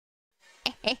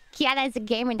Kiara is a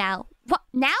gamer now. What?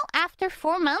 Now? After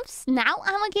 4 months? Now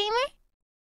I'm a gamer?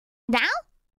 Now?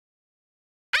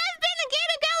 I've been a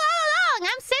gamer girl all along!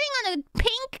 I'm sitting on a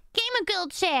pink gamer girl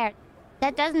chair.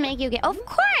 That doesn't make you a gamer. Of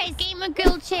course! Gamer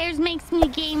girl chairs makes me a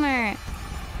gamer.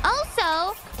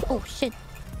 Also... Oh, shit.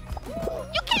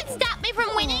 You can't stop me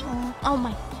from winning! Oh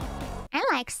my... I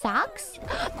like socks.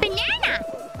 Banana!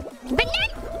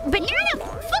 Banana!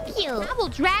 Fuck you! I will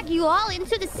drag you all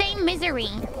into the same misery.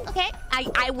 Okay?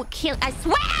 I will kill... I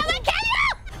swear I will kill you!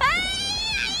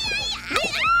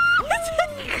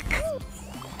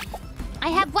 I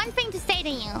have one thing to say to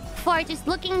you. For just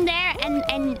looking there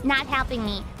and not helping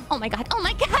me. Oh my god. Oh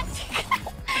my god.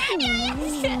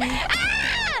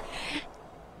 Ah!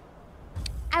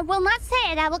 I will not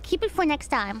say it. I will keep it for next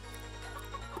time.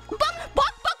 Buck!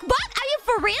 Are you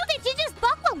for real? Did you just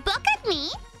buck at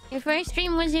me? Your first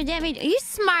stream was your debut. Are you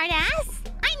smart ass?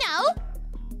 I know.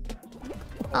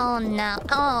 Oh no.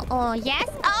 Oh yes.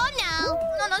 Oh no.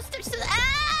 No.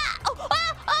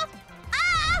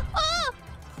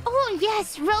 Oh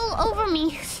yes. Roll over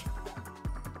me.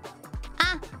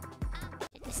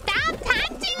 Stop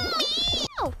touching me.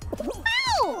 Oh.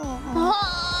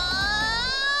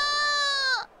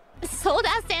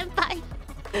 Soda senpai.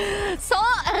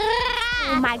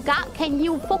 Oh my god, can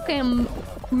you fucking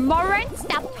moron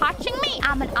stop touching me?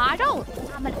 I'm an adult.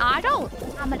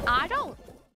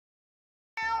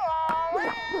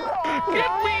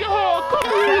 Get me off!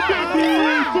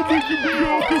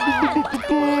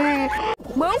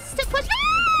 Move to push.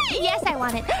 Yes, I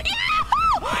want it. Okay.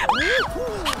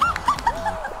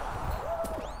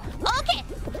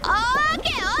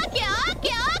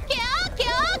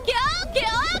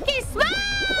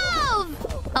 Smooth!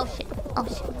 Oh shit.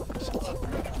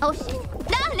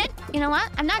 No. You know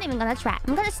what? I'm not even gonna try.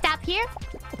 I'm gonna stop here.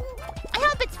 I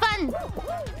hope it's fun.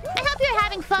 I hope you're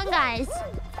having fun, guys.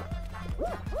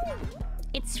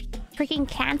 It's freaking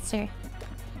cancer.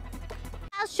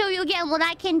 I'll show you again what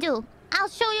I can do. No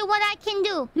shit!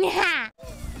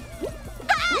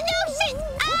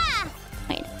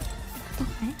 Wait.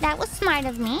 Okay. That was smart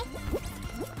of me.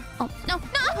 Oh, no. No!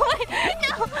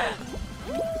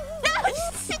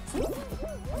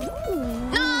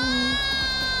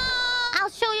 I'll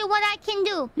show you what I can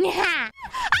do.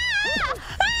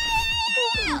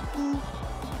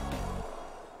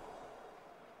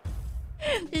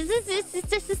 This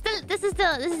is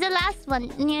the last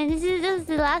one. Yeah, this is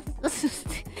the last.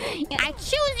 I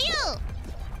choose you.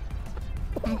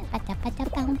 No.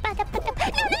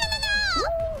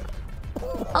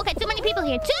 Okay, too many people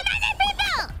here.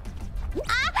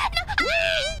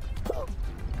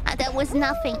 That was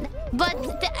nothing. But no.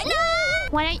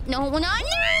 No.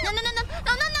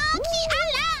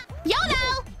 Kiara.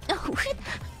 YOLO. Oh, shit.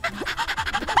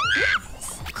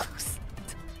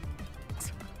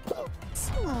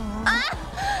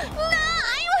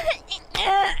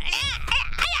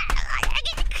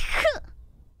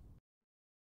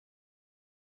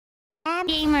 No,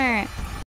 gamer.